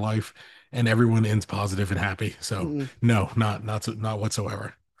rest of your life, and everyone ends positive and happy. So Mm-mm. no, not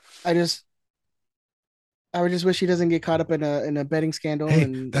whatsoever. I just I would just wish he doesn't get caught up in a betting scandal Hey,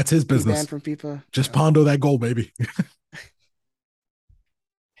 and that's his be business. banned from FIFA. Just pondo that goal, baby.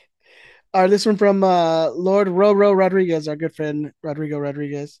 All right, this one from Lord Roro Rodriguez, our good friend Rodrigo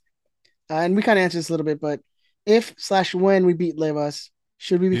Rodriguez. And we kind of answered this a little bit, but if slash when we beat Levas,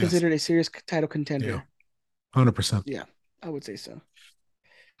 should we be Yes. considered a serious title Yeah. contender? 100%. Yeah, I would say so.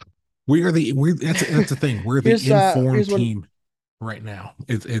 We're that's the thing. We're the informed Here's one. team right now.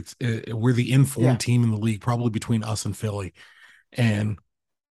 We're the informed Yeah, team in the league, probably between us and Philly. And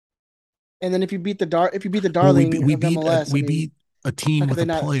and then if you beat the well, darling of MLS, I we mean, beat a how team could with they a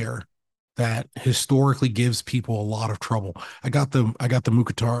not? player that historically gives people a lot of trouble. I got the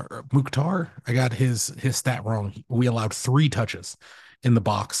Mukhtar. I got his stat wrong. We allowed 3 touches in the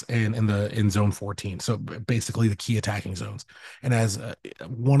box and in zone 14. So basically the key attacking zones. And as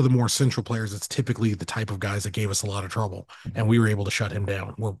one of the more central players, it's typically the type of guys that gave us a lot of trouble, and we were able to shut him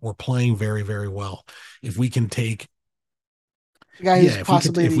down. We're playing very very well. If we can take The guy Yeah, who's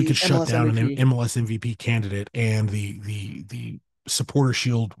possibly if we could the shut MLS down an MVP. MLS MVP candidate and the supporter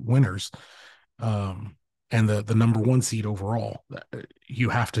shield winners, um, and the number 1 seed overall, you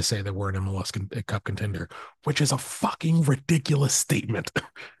have to say that we're an MLS Cup contender, which is a fucking ridiculous statement,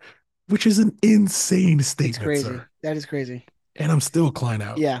 which is an insane It's statement, sir. crazy. That is crazy. And I'm still Klein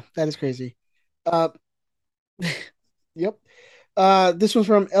out. Yeah, that is crazy. Uh, yep. This one's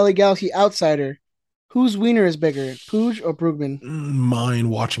from LA Galaxy Outsider. Whose wiener is bigger, Pooj or Brugman? Mine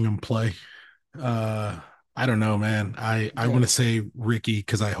watching him play. Uh, I don't know, man. I Yeah. want to say Ricky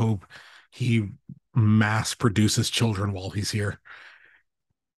because I hope he mass produces children while he's here.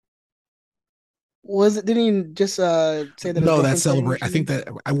 Was it? Didn't he just say that his No, that girlfriend's pregnant celebrate. I think recently? that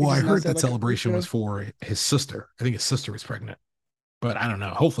He I just heard announced that that like a week celebration was ago. for his sister. I think his sister was pregnant, but I don't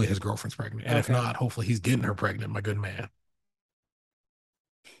know. Hopefully his girlfriend's pregnant, and if Okay. not, hopefully he's getting her pregnant. My good man.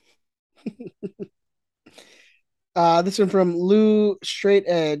 This one from Lou Straight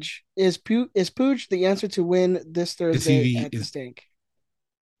Edge. Is Pooch the answer to win this Is he Thursday the at the is stink?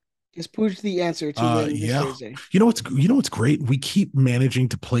 Is Pooch the answer to win this yeah. Thursday? You know what's great? We keep managing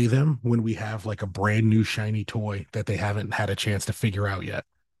to play them when we have like a brand new shiny toy that they haven't had a chance to figure out yet.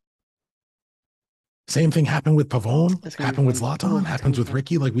 Same thing happened with Pavone, That's gonna be happened with fun. Oh, Zlatan, that's gonna happens be with fun.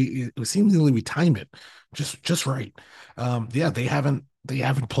 Ricky. Like it seemingly we time it just right. Yeah, they haven't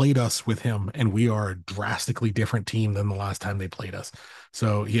played us with him, and we are a drastically different team than the last time they played us.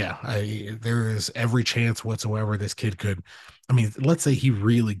 So yeah, there is every chance whatsoever this kid could. I mean, let's say he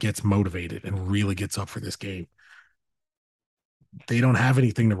really gets motivated and really gets up for this game. They don't have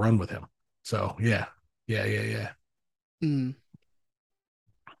anything to run with him. So yeah, yeah. Mm.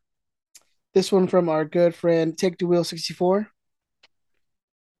 This one from our good friend Take the Wheel 64.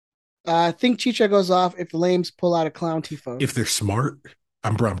 I think Chicha goes off if the lames pull out a clown tifo. If they're smart,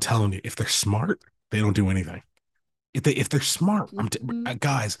 I'm telling you, if they're smart, they don't do anything. If they're smart, Mm,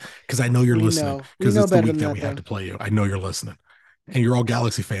 guys, because I know you're we listening, know. We because know it's the better week than that that we have though. to play you. I know you're listening, and you're all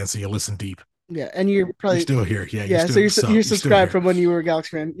Galaxy fans, so you listen deep. Yeah, and you're You're probably still here, yeah. yeah. So you're You're still subscribed here. from when you were a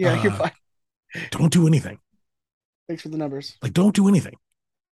Galaxy fan. Yeah, you're Uh, fine. don't do anything. Thanks for the numbers. Like, don't do anything.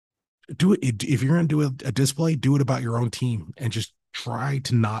 Do it if you're gonna do a display. Do it about your own team, and just try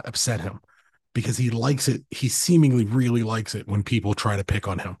to not upset him, because he likes it. He seemingly really likes it when people try to pick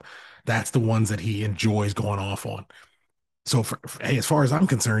on him. That's the ones that he enjoys going off on. So, hey, as far as I'm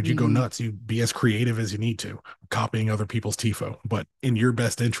concerned, you go Mm-hmm. nuts. You be as creative as you need to, copying other people's tifo. But in your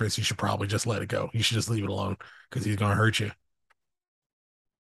best interest, you should probably just let it go. You should just leave it alone because he's gonna hurt you.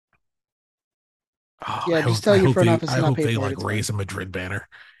 Oh, Yeah, just tell your front office I to not hope pay they for it. like It's fine. raise a Madrid banner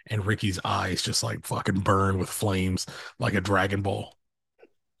and Ricky's eyes just like fucking burn with flames like a Dragon Ball.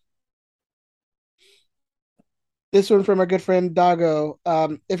 This one from our good friend Dago.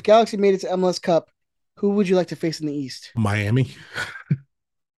 If Galaxy made it to MLS Cup, who would you like to face in the East? Miami.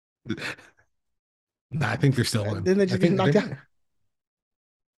 Nah, I think they're still in. Didn't they I just get think knocked out? they're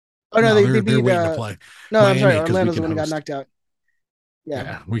Oh no, no, they they're beat. waiting to play No, I'm sorry. Miami because we Orlando's the can one who got host. knocked out. Yeah,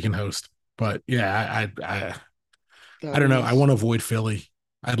 Yeah, we can host. But yeah, that I would be don't know. I nice. want to avoid Philly.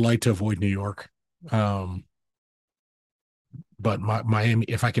 I'd like to avoid New York. Um, but Miami,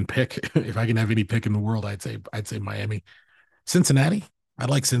 if I can pick, if I can have any pick in the world, I'd say Miami. Cincinnati, I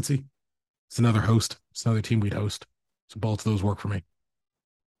like Cincy. It's another host. It's another team we'd host. So both of those work for me.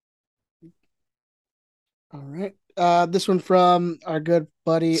 All right. This one from our good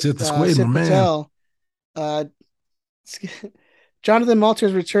buddy Sit the squid, my Sid man. Patel. Uh, Jonathan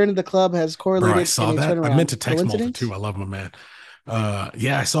Malter's return to the club has Bro, I correlated in saw a that. I meant turnaround. to text Malta too. Coincidence? I love my man.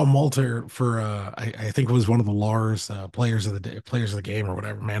 Yeah, I saw Malta for I think it was one of the Lars players of the day, players of the game or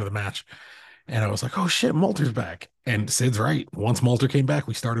whatever, man of the match. And I was like, oh shit, Malter's back. And Sid's right. Once Malter came back,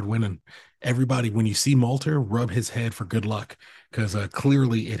 we started winning. Everybody, when you see Malter, rub his head for good luck because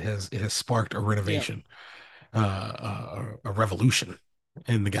clearly it has sparked a Yeah. renovation, a revolution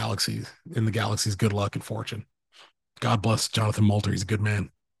in the galaxy's good luck and fortune. God bless Jonathan Malter. He's a good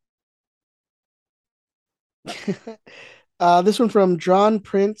man. This one from John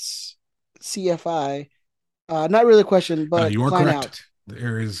Prince, CFI. Not really a question, but You are Klein correct. out,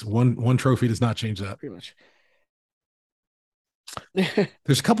 There is one trophy does not change that. pretty much.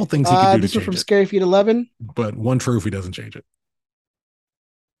 There's a couple things he could do to This one change from it, Scary Feet 11. but one trophy doesn't change it.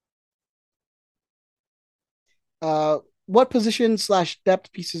 Uh, what position slash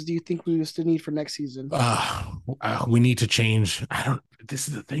depth pieces do you think we will still need for next season? We need to change. I don't. This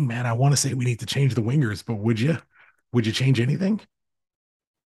is the thing, man. I want to say we need to change the wingers, but would you? Would you change anything?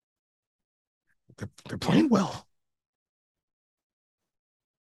 They're playing well.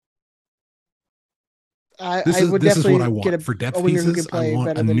 I would This is what I definitely get want for a depth winger who pieces. can I play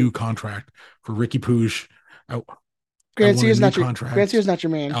want a better new than contract for Ricky Pooch. I, I Grant want a Sears. new Not your Grant contract. Sears. Not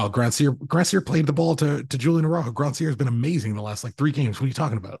your man. Oh, Grant Sear played the ball to Julian Araujo. Grant Sear has been amazing the last like 3 games. What are you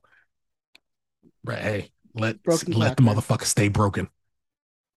talking about? Right? Hey, Broken let the clock, man. motherfucker stay broken.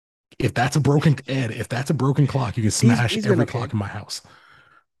 If that's a broken Ed, if that's a broken clock, you can smash He's been every okay. clock in my house.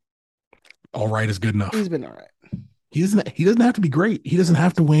 All right is good enough. He's been all right. He doesn't have to be great. He doesn't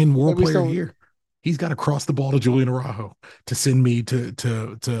have to win But World we Player of the still, Year. He's got to cross the ball to Julian Araujo to send me to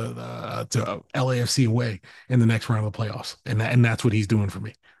LAFC away in the next round of the playoffs, and that's what he's doing for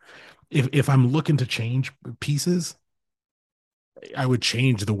me. If I'm looking to change pieces, I would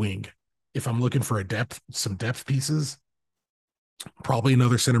change the wing. If I'm looking for some depth pieces, probably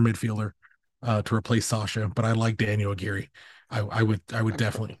another center midfielder to replace Sasha. But I like Daniel Aguirre. I would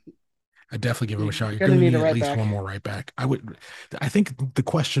definitely give him a shot. you're You're gonna going to need a need at right least back. one more right back. I think the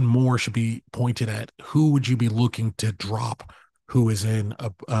question more should be pointed at who would you be looking to drop who is in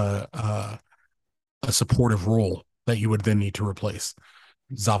a supportive role that you would then need to replace.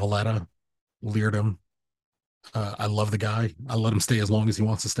 Zavaleta, Leardom. I love the guy. I let him stay as long as he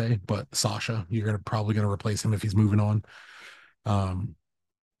wants to stay, but Sasha, probably gonna replace him if he's moving on. Um,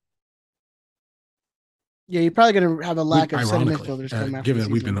 Yeah, you're probably gonna have a lack of center Ironically, midfielders come after the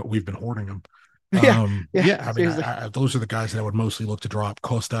given that season. we've been hoarding them. Yeah, yeah, Yeah, I mean, seriously. those are the guys that I would mostly look to drop.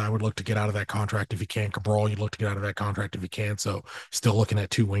 Costa, I would look to get out of that contract if he can. Cabral, you'd look to get out of that contract if he can. So, still looking at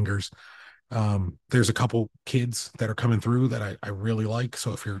two wingers. There's a couple kids that are coming through that I really like.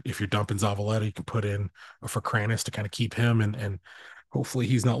 So if you're dumping Zavaleta, you can put in for Kranis to kind of keep him and hopefully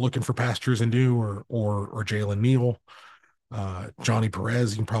he's not looking for pastures and new or Jalen Neal. Johnny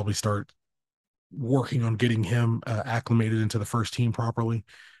Perez, you can probably start working on getting him acclimated into the first team properly.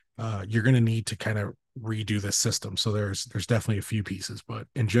 You're going to need to kind of redo this system. So there's definitely a few pieces, but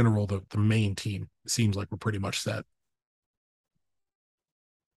in general, the main team seems like we're pretty much set.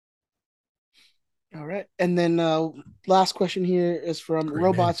 All right, and then last question here is from Great name.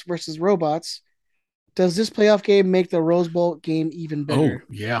 Robots versus Robots. Does this playoff game make the Rose Bowl game even Oh better?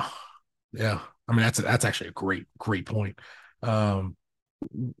 yeah, yeah. I mean that's actually a great point. Um,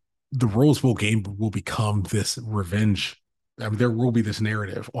 the Rose Bowl game will become this revenge. I mean, there will be this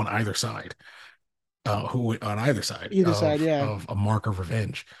narrative on either side who on either side Either side, yeah. of a mark of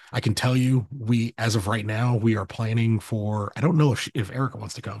revenge. I can tell you, we as of right now, we are planning for. I don't know if Erica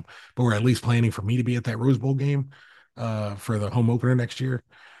wants to come, but we're at least planning for me to be at that Rose Bowl game for the home opener next year.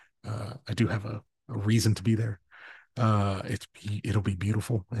 I do have a reason to be there. It'll be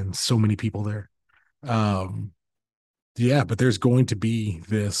beautiful and so many people there. Um, yeah, but there's going to be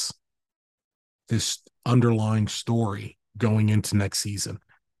this underlying story going into next season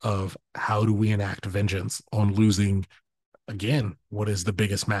of how do we enact vengeance on losing again what is the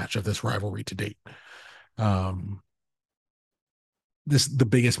biggest match of this rivalry to date. Um, this the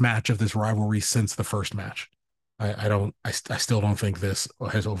biggest match of this rivalry since the first match. I still don't think this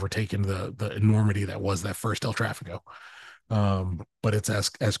has overtaken the enormity that was that first El Tráfico. But it's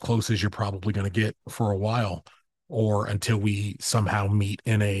as close as you're probably going to get for a while, or until we somehow meet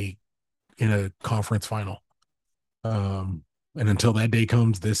in a conference final. And until that day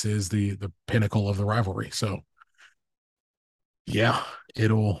comes, this is the pinnacle of the rivalry. So yeah,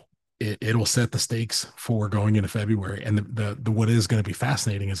 it'll set the stakes for going into February. And the what is going to be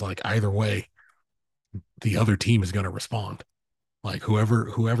fascinating is like either way, the other team is going to respond. Like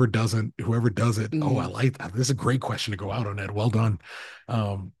whoever does it. Oh, I Mm. like that. This is a great question to go out on, Ed. Well done.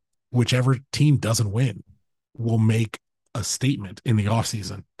 Um, Whichever team doesn't win will make a statement in the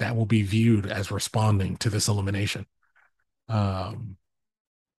offseason that will be viewed as responding to this elimination. Um,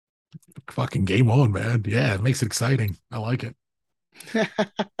 Fucking game on, man. Yeah, it makes it exciting. I like it.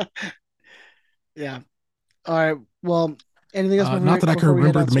 Yeah. All right. Well, anything else Not that I can before we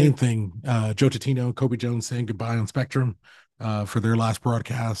head remember out, the sir? main thing. Joe Tatino, Kobe Jones saying goodbye on Spectrum for their last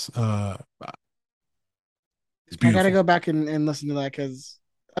broadcast. It's I gotta beautiful. go back and listen to that because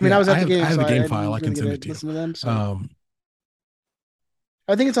I mean I Yeah, was at the I game, have so the game I file. didn't I really can get send to it to you. listen to them. So Um,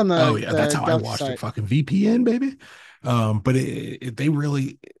 I think it's on oh yeah, that's the how I Galaxy watched it. site. Fucking VPN, baby. But they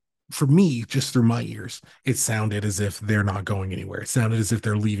really, for me, just through my ears, it sounded as if they're not going anywhere. It sounded as if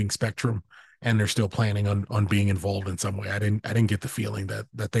they're leaving Spectrum and they're still planning on being involved in some way. I didn't get the feeling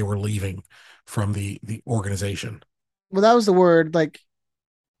that they were leaving from the organization. Well, that was the word. Like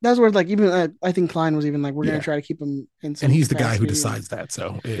that was word. Like even I think Klein was even like, we're gonna Yeah. try to keep him in And some he's the guy who capacity. And decides that.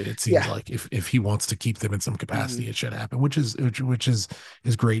 So it seems yeah, like if he wants to keep them in some hmm capacity, it should happen, which is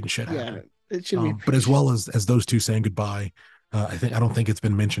great and should yeah, happen. it should be. But as well as those two saying goodbye, I don't think it's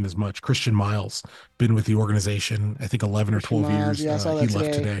been mentioned as much. Christian Miles been with the organization, I think 11 or Christian 12 Miles. years. Yeah, I saw He that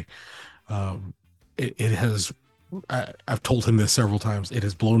left today. today. It has. I've told him this several times. It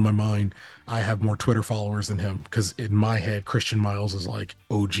has blown my mind. I have more Twitter followers than him because in my head, Christian Miles is like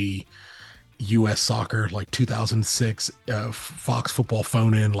OG U.S. soccer, like 2006 Fox Football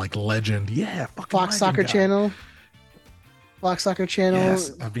phone in, like legend. Yeah, fucking Fox legend Soccer guy. Channel. Fox Soccer Channel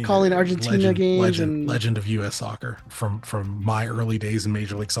Yes, I mean calling Argentina games and legend of U.S. soccer from my early days in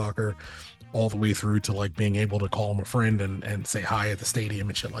Major League Soccer, all the way through to like being able to call him a friend and say hi at the stadium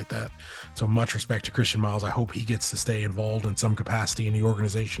and shit like that. So much respect to Christian Miles. I hope he gets to stay involved in some capacity in the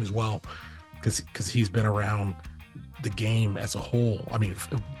organization as well, because he's been around the game as a whole. I mean,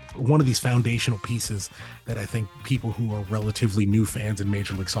 one of these foundational pieces that I think people who are relatively new fans in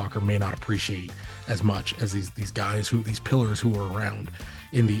Major League Soccer may not appreciate as much as these guys these pillars who were around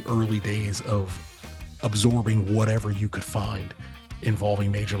in the early days of absorbing whatever you could find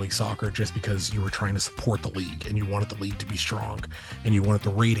involving Major League Soccer just because you were trying to support the league and you wanted the league to be strong and you wanted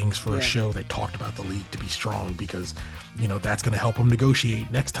the ratings for a yeah, show that talked about the league to be strong because that's going to help them negotiate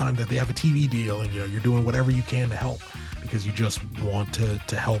next time that they have a TV deal, and you're doing whatever you can to help because you just want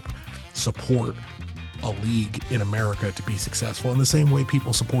to help support a league in America to be successful in the same way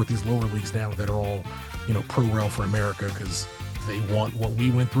people support these lower leagues now that are all pro rel for America because they want what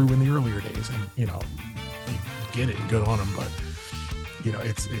we went through in the earlier days, and you get it and good on them. But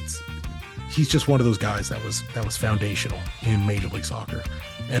it's he's just one of those guys that was foundational in Major League Soccer,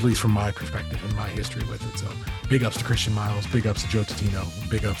 at least from my perspective and my history with it. So big ups to Christian Miles, big ups to Joe Tatino,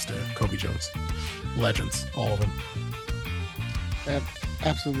 big ups to Kobe Jones. Legends, all of them.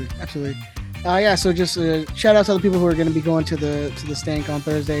 absolutely, absolutely. Yeah. So just shout out to the people who are going to be going to the stank on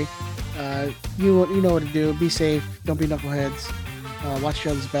Thursday. You know what to do. Be safe. Don't be knuckleheads. Watch each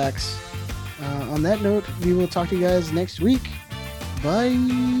other's backs. On that note, we will talk to you guys next week.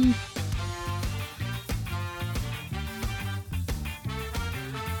 Bye.